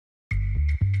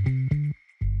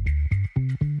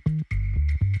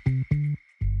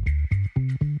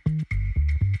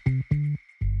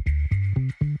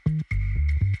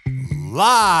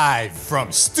Live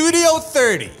from Studio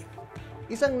 30.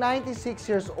 Isang 96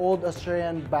 years old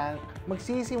Australian bank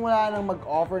magsisimula ng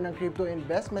mag-offer ng crypto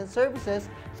investment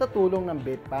services sa tulong ng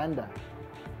BITPANDA.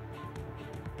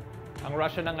 Ang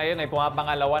Russia na ngayon ay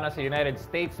pumapangalawa na sa United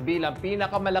States bilang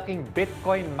pinakamalaking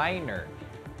Bitcoin miner.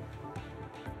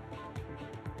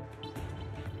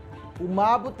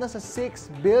 Umabot na sa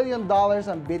 $6 billion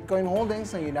ang Bitcoin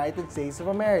holdings ng United States of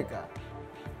America.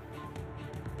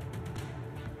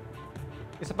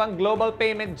 Isa pang global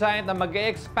payment giant na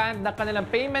mag-e-expand na kanilang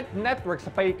payment network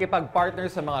sa pakikipag-partner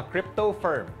sa mga crypto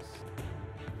firms.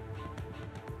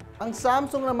 Ang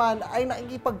Samsung naman ay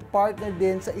nakikipag-partner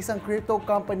din sa isang crypto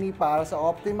company para sa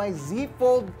optimized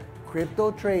Z-Fold crypto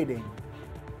trading.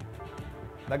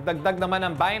 Nagdagdag naman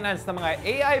ang Binance ng mga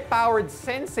AI-powered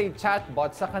SENSEI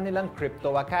CHATBOT sa kanilang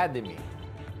Crypto Academy.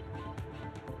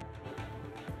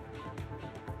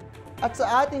 At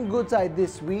sa ating good side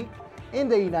this week, in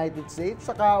the United States,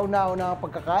 sa kauna-unang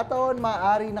pagkakataon,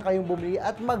 maaari na kayong bumili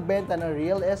at magbenta ng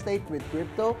real estate with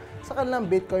crypto sa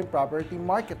kanilang Bitcoin property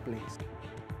marketplace.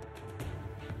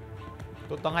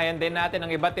 Tutunghayan din natin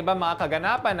ang iba't ibang mga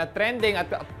kaganapan na trending at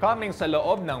upcoming sa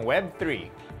loob ng Web3.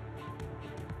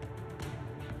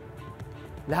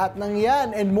 Lahat ng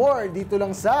yan and more dito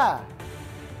lang sa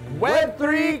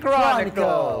Web3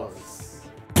 Chronicles!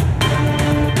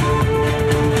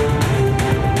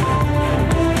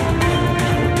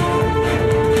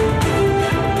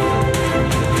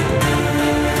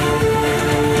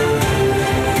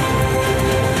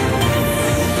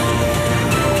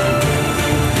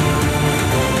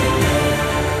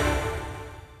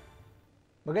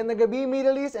 Magandang gabi,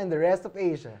 Middle East and the rest of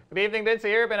Asia. Good evening din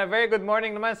sa Europe and a very good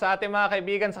morning naman sa ating mga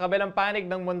kaibigan sa kabilang panig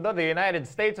ng mundo, the United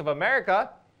States of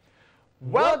America.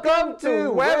 Welcome to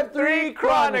Web3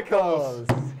 Chronicles!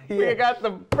 We got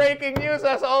the breaking news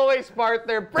as always,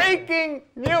 partner. Breaking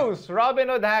news!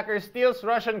 Robinhood hacker steals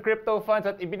Russian crypto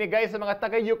funds at ibinigay sa mga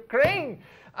taga-Ukraine.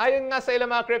 Ayon nga sa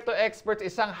ilang mga crypto experts,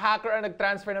 isang hacker ang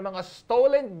nag-transfer ng mga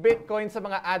stolen Bitcoin sa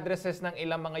mga addresses ng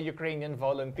ilang mga Ukrainian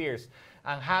volunteers.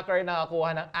 Ang hacker ay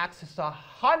nakakuha ng access sa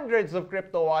hundreds of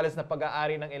crypto wallets na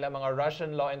pag-aari ng ilang mga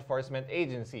Russian law enforcement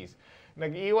agencies.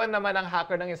 Nag-iwan naman ang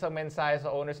hacker ng isang mensahe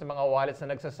sa owners ng mga wallets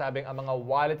na nagsasabing ang mga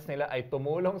wallets nila ay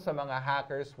tumulong sa mga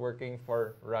hackers working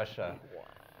for Russia. Wow.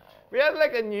 We had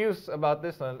like a news about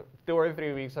this 2 or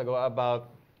 3 weeks ago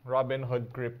about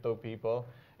Robinhood crypto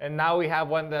people. And now we have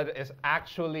one that is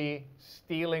actually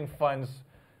stealing funds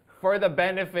for the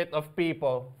benefit of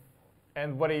people.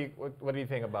 And what do you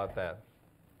think about that?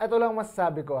 Ito lang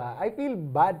masasabi ko I feel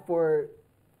bad for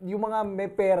yung mga may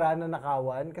pera na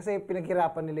nakawan kasi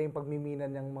pinaghirapan nila yung pagmiminan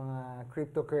ng mga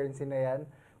cryptocurrency na yan.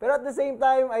 Pero at the same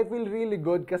time, I feel really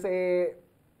good kasi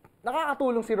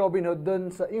nakakatulong si Robinhood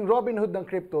yung Robinhood ng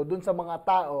crypto dun sa mga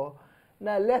tao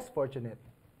na less fortunate.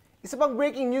 Isa pang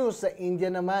breaking news sa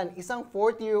India naman, isang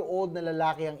 40-year-old na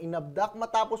lalaki ang inabdak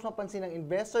matapos mapansin ng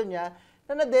investor niya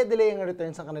na nade-delay ang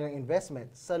returns ng kanilang investment.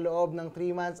 Sa loob ng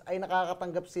 3 months ay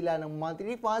nakakatanggap sila ng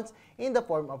monthly refunds in the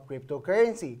form of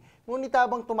cryptocurrency. Ngunit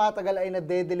habang tumatagal ay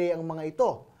nade-delay ang mga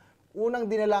ito. Unang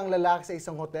dinala ang lalaki sa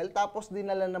isang hotel tapos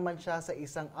dinala naman siya sa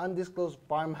isang undisclosed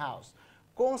farmhouse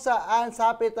kung saan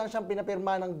sapitan siyang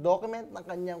pinapirma ng document ng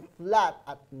kanyang flat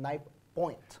at knife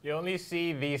point. You only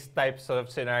see these types of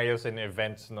scenarios in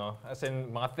events, no? As in,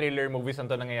 mga thriller movies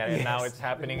ang ito nangyayari. Yes. Now it's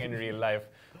happening in real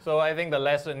life. So I think the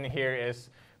lesson here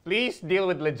is, please deal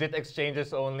with legit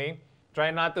exchanges only. Try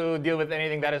not to deal with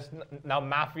anything that is now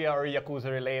mafia or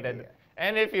Yakuza related. Yeah.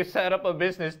 And if you set up a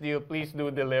business deal, please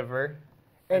do deliver.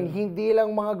 And hindi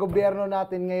lang mga gobyerno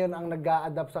natin ngayon ang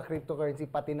nag-a-adapt sa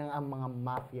cryptocurrency, pati ng ang mga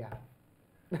mafia.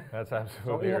 That's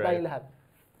absolutely so, right. Tayong lahat.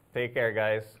 Take care,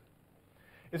 guys.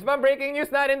 It's been breaking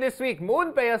news natin this week.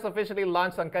 MoonPay has officially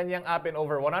launched ang kanyang app in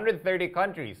over 130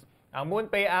 countries. Ang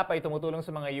MoonPay app ay tumutulong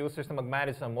sa mga users na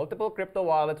mag-manage ng multiple crypto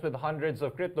wallets with hundreds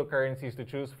of cryptocurrencies to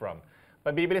choose from.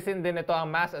 Pabibilisin din ito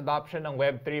ang mass adoption ng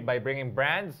Web3 by bringing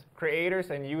brands,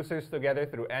 creators, and users together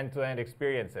through end-to-end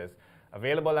experiences.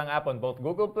 Available ang app on both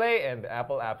Google Play and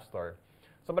Apple App Store.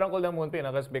 Sobrang cool ng MoonPay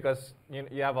because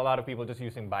you have a lot of people just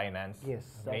using Binance. Yes,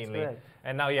 that's mainly. correct.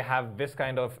 And now you have this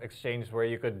kind of exchange where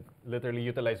you could literally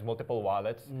utilize multiple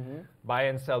wallets,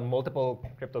 buy and sell multiple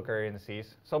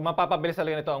cryptocurrencies. So mapapabilis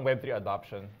talaga nito ang Web3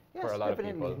 adoption for a lot of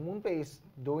people. MoonPay is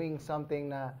doing something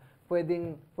na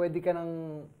pwede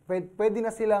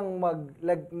na silang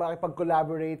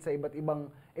makipag-collaborate sa iba't ibang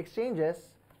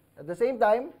exchanges. At the same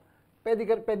time,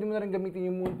 pwede mo na rin gamitin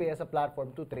yung MoonPay as a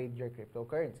platform to trade your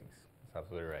cryptocurrencies. That's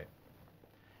absolutely right.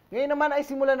 Ngayon naman ay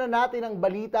simulan na natin ang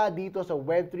balita dito sa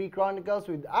Web3 Chronicles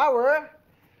with our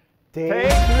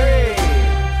Take 3!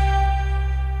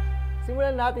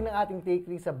 Simulan natin ang ating take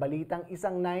 3 sa balitang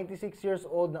isang 96 years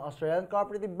old na Australian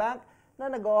cooperative bank na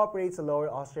nag-ooperate sa Lower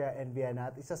Austria and Vienna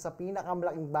at isa sa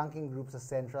pinakamalaking banking group sa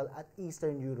Central at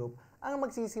Eastern Europe ang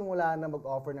magsisimula na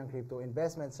mag-offer ng crypto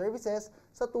investment services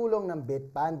sa tulong ng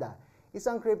BITPANDA,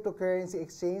 isang cryptocurrency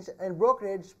exchange and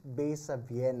brokerage based sa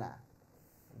Vienna.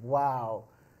 Wow!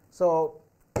 So,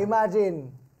 imagine,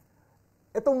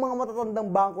 itong mga matatandang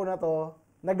bangko na to,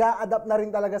 nag-a-adapt na rin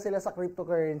talaga sila sa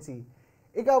cryptocurrency.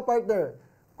 Ikaw, partner,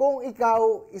 kung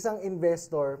ikaw isang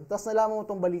investor, tapos nalaman mo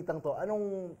itong balitang to,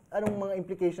 anong mga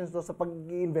implications to sa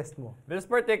pag-i-invest mo? This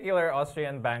particular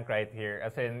Austrian bank right here,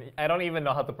 as in, I don't even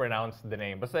know how to pronounce the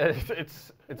name, but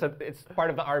it's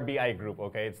part of the RBI group,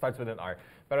 okay? It starts with an R.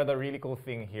 But the really cool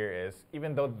thing here is,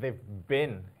 even though they've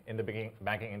been in the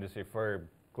banking industry for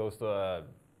close to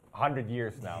 100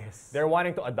 years now, they're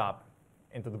wanting to adopt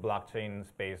into the blockchain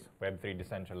space, Web3,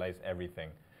 decentralize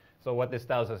everything. So what this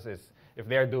tells us is, if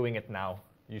they're doing it now,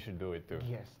 you should do it too.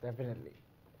 Yes, definitely.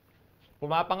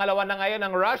 Pumapangalawa na ngayon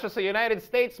ang Russia sa United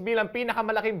States bilang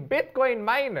pinakamalaking Bitcoin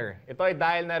miner. Ito ay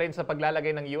dahil na rin sa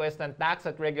paglalagay ng US ng tax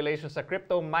at regulations sa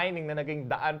crypto mining na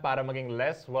naging daan para maging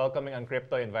less welcoming ang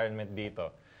crypto environment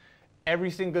dito.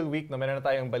 Every single week, meron na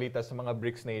tayong balita sa mga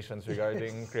BRICS nations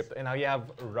regarding crypto. And now you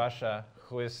have Russia,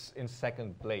 who is in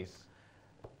second place.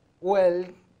 Well,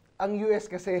 ang US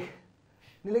kasi,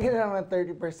 nilagyan na naman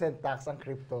 30% tax ang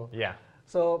crypto. Yeah.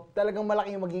 So, talagang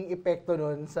malaki yung maging epekto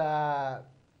nun sa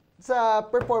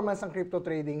performance ng crypto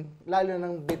trading, lalo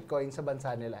ng Bitcoin sa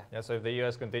bansa nila. Yeah, so if the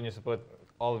US continues to put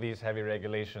all these heavy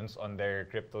regulations on their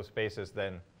crypto spaces,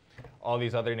 then all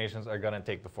these other nations are gonna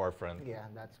take the forefront. Yeah,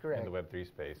 that's correct. In the Web3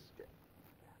 space.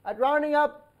 At rounding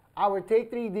up our take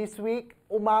 3 this week,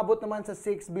 umabot naman sa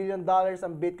 $6 billion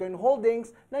ang Bitcoin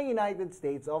holdings ng United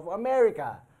States of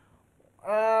America.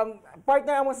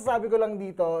 Partner, ang masasabi ko lang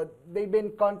dito, they've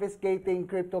been confiscating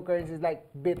cryptocurrencies like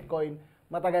Bitcoin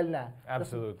matagal na.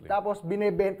 Absolutely. Tapos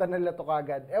binebenta nila to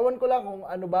kagad. Ewan ko lang kung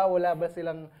ano ba, wala ba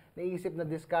silang naisip na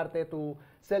diskarte to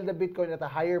sell the Bitcoin at a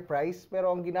higher price.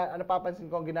 Pero ang napapansin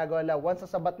ko, ang ginagawa nila, once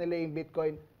nasabat nila yung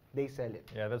Bitcoin, they sell it.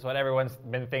 Yeah, that's what everyone's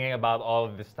been thinking about all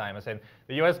of this time. As in,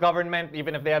 the US government,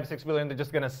 even if they have $6 billion, they're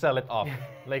just gonna sell it off.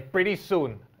 Like, pretty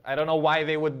soon. I don't know why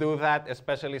they would do that,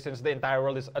 especially since the entire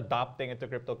world is adopting into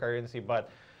cryptocurrency. But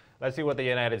let's see what the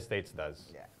United States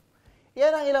does. Yeah. Yan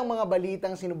ang ilang mga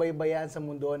balitang sinubaybayan sa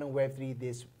mundo ng Web3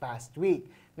 this past week.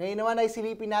 Ngayon naman ay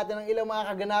silipin natin ang ilang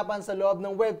mga kaganapan sa loob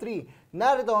ng Web3.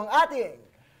 Narito ang ating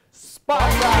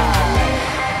Spotlight!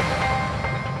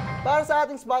 Para sa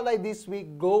ating Spotlight this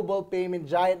week, global payment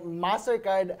giant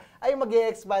MasterCard ay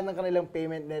mag-i-expand ng kanilang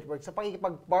payment network sa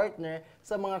pakikipag-partner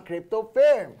sa mga crypto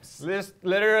firms.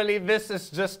 Literally, this is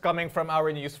just coming from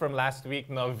our news from last week,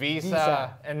 no?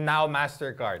 Visa. And now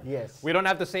MasterCard. Yes. We don't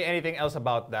have to say anything else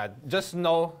about that. Just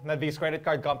know that these credit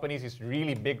card companies, these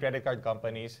really big credit card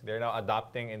companies, they're now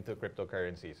adopting into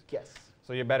cryptocurrencies. Yes.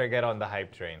 So you better get on the hype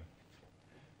train.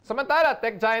 Samantala,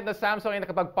 tech giant na Samsung ay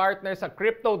nakapag-partner sa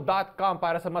Crypto.com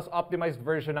para sa mas optimized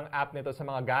version ng app nito sa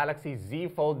mga Galaxy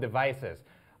Z Fold devices.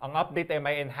 Ang update ay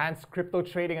may enhanced crypto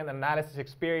trading and analysis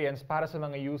experience para sa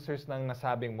mga users ng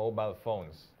nasabing mobile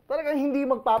phones. Talagang hindi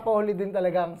magpapahuli din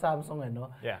talaga ang Samsung,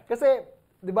 ano? Yeah. Kasi,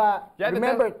 di ba, Yeah,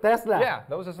 remember, Tesla. Yeah,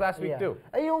 that was just last week too.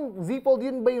 Ay, yung Z Fold,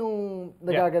 yun ba yung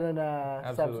nagagano na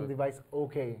Absolutely. Samsung device?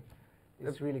 Okay.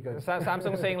 It's really good.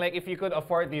 Samsung saying like if you could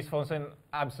afford these phones, then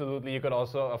absolutely you could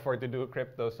also afford to do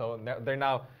crypto. So they're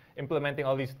now implementing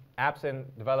all these apps and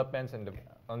developments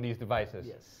on these devices.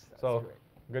 Yes, that's so correct.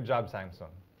 Good job, Samsung.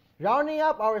 Rounding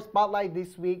up our spotlight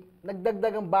this week,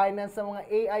 nagdagdag ang Binance sa mga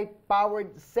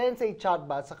AI-powered SENSEI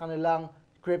chatbot sa kanilang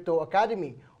Crypto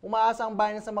Academy. Umaasa ang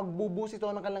Binance na magbubusi ito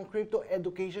ng kanilang crypto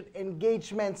education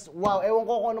engagements. Wow, ewan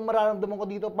ko kung anong mararamdaman ko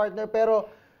dito, partner, pero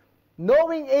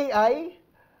knowing AI,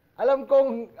 alam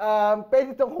kong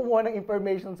pwede itong kumuha ng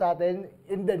information sa atin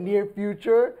in the near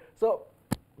future. So,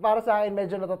 para sa akin,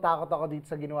 medyo natatakot ako dito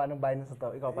sa ginawa ng Binance na to.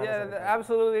 Ikaw, para sa akin.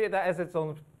 Absolutely. That has its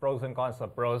own pros and cons. The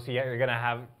pros, you're going to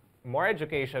have more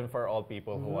education for all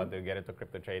people who want to get into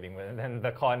crypto trading. And then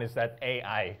the con is that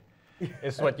AI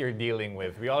is what you're dealing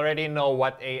with. We already know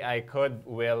what AI could,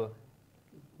 will,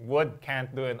 would,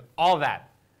 can't do, and all that.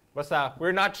 Basta,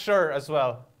 we're not sure as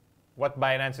well what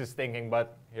Binance is thinking,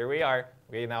 but here we are.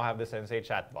 We now have the SENSEI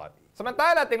chatbot.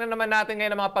 Samantala, tingnan naman natin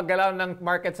ngayon ang mga paggalaw ng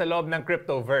market sa loob ng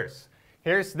cryptoverse.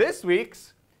 Here's this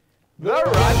week's The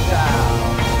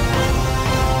Rundown!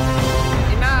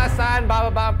 Inaasahan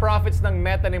bababa ang profits ng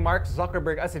Meta ni Mark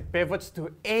Zuckerberg as it pivots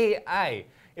to AI.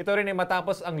 Ito rin ay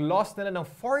matapos ang loss nila ng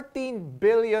 $14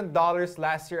 billion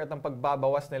last year at ang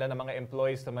pagbabawas nila ng mga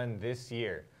employees naman this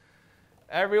year.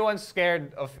 Everyone's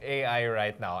scared of AI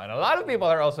right now. And a lot of people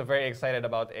are also very excited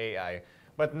about AI.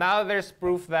 But now there's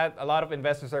proof that a lot of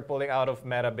investors are pulling out of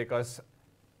Meta because,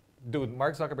 dude,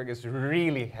 Mark Zuckerberg is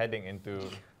really heading into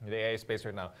the AI space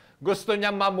right now. Gusto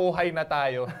niya mamuhay na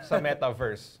tayo sa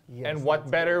metaverse. Yes, and what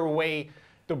better way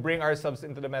to bring ourselves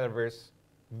into the metaverse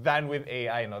than with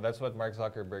AI, no? That's what Mark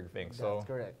Zuckerberg thinks. That's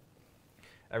correct.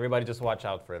 Everybody just watch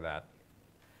out for that.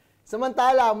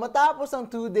 Samantala, matapos ang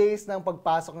 2 days ng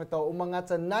pagpasok nito,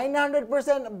 umangat sa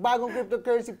 900% ang bagong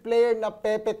cryptocurrency player na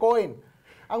Pepe Coin.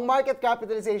 Ang market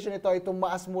capitalization nito ay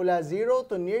tumaas mula 0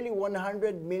 to nearly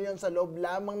 100 million sa loob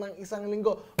lamang ng isang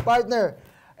linggo. Partner,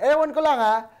 ewan ko lang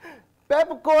ha,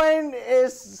 Pepe Coin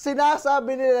is,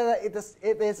 sinasabi nila na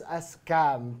it is a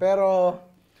scam. Pero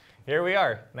here we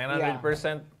are,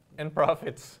 900% in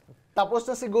profits. Tapos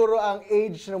na siguro ang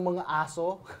age ng mga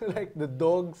aso, like the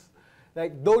dogs.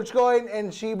 Like Dogecoin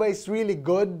and Shiba is really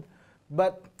good,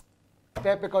 but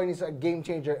Pepe Coin is a game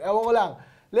changer. Ewan ko lang.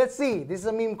 Let's see. This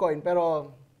is a meme coin,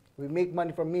 pero we make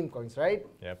money from meme coins, right?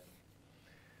 Yep.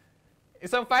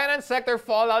 Isang finance sector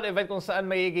fallout event kung saan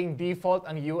magiging default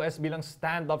ang US bilang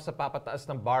standoff sa papataas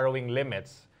ng borrowing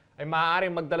limits ay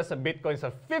maaaring magdala sa Bitcoin sa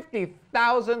 $50,000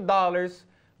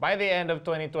 by the end of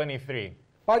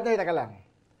 2023. Partner, taka lang.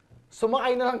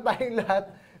 Sumakay na lang tayong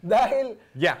lahat dahil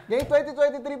ngayong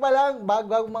 2023 pa lang,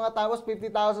 bago mga tapos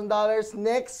 $50,000.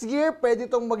 Next year, pwede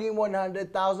itong maging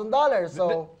 $100,000.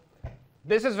 So,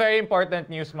 this is very important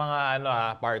news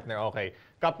mga partner. Okay.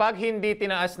 Kapag hindi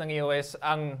tinaas ng US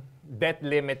ang debt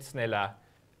limits nila,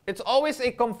 it's always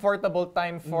a comfortable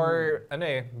time for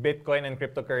Bitcoin and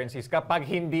cryptocurrencies kapag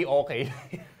hindi okay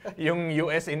yung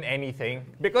US in anything.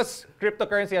 Because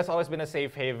cryptocurrency has always been a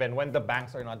safe haven when the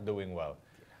banks are not doing well.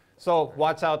 So,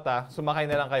 watch out Sumakay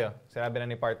na lang kayo. Sinabi na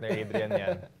ni partner Adrian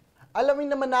yan. Alamin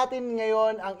naman natin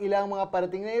ngayon ang ilang mga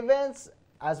parating na events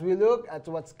as we look at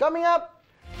what's coming up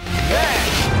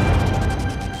next!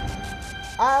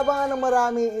 Aabangan ng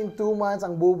marami in 2 months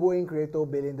ang bubuing crypto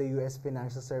bill in the US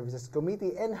Financial Services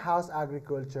Committee and House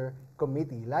Agriculture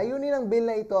Committee. Layunin ng bill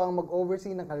na ito ang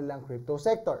mag-oversee ng kanilang crypto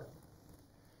sector.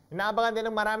 Inaabangan din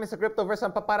ng marami sa Cryptoverse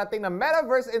ang paparating na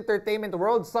Metaverse Entertainment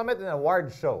World Summit and Award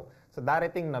Show sa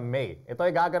darating na May. Ito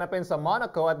ay gaganapin sa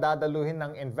Monaco at dadaluhin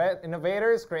ng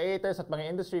innovators, creators at mga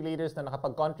industry leaders na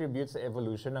nakapag-contribute sa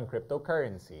evolution ng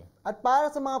cryptocurrency. At para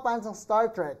sa mga fans ng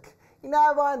Star Trek,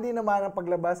 inaabangan din naman ang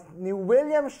paglabas ni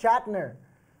William Shatner,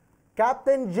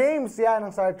 Captain James yan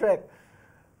ng Star Trek,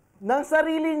 ng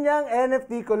sarili niyang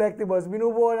NFT collectibles.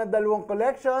 Binubuo ng 2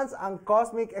 collections, ang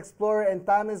Cosmic Explorer and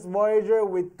Timeless Voyager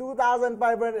with 2,500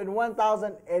 and 1,000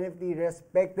 NFT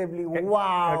respectively.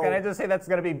 Wow! Can I just say that's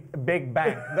gonna be big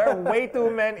bang? There are way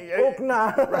too many.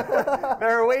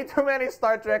 There are way too many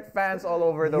Star Trek fans all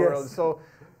over the world. So,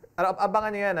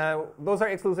 abangan niyo yan Those are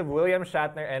exclusive William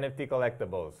Shatner NFT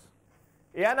collectibles.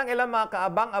 Iyan ang ilang mga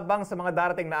kaabang-abang sa mga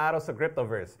darating na araw sa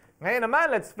Cryptoverse. Ngayon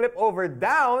naman, let's flip over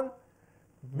down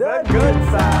the good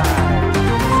side!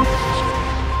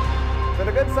 So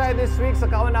the good side this week, sa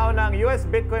kauna-una ng US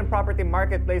Bitcoin Property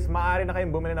Marketplace, maaari na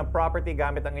kayong bumili ng property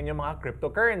gamit ang inyong mga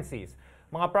cryptocurrencies.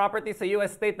 Mga property sa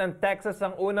US state ng Texas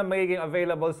ang unang magiging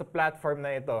available sa platform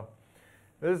na ito.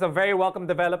 This is a very welcome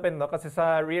development kasi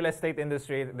sa real estate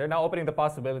industry, they're now opening the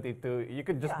possibility to, you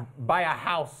could just buy a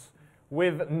house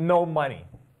with no money.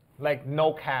 Like,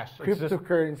 no cash.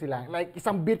 Cryptocurrency lang. Like,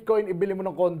 isang Bitcoin, ibili mo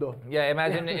ng kondo. Yeah,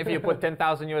 imagine if you put $10,000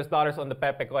 on the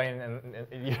Pepe coin.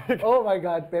 Oh my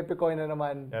God, Pepe coin na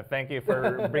naman. Yeah, thank you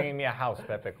for bringing me a house,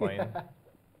 Pepe coin.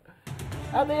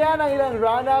 At ayan ang ilang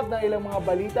roundup ng ilang mga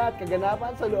balita at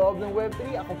kaganapan sa loob ng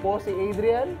Web3. Ako po si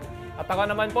Adrian. At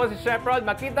ako naman po si Chef Rod.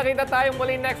 Makita-kita tayong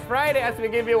muli next Friday as we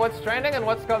give you what's trending and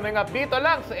what's coming up dito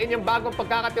lang sa inyong bagong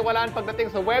pagkakatiwalaan pagdating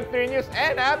sa Web3 news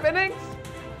and happenings.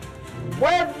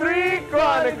 Web3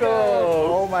 Chronicles!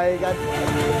 Oh my God.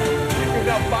 You can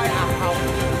go buy a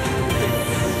house.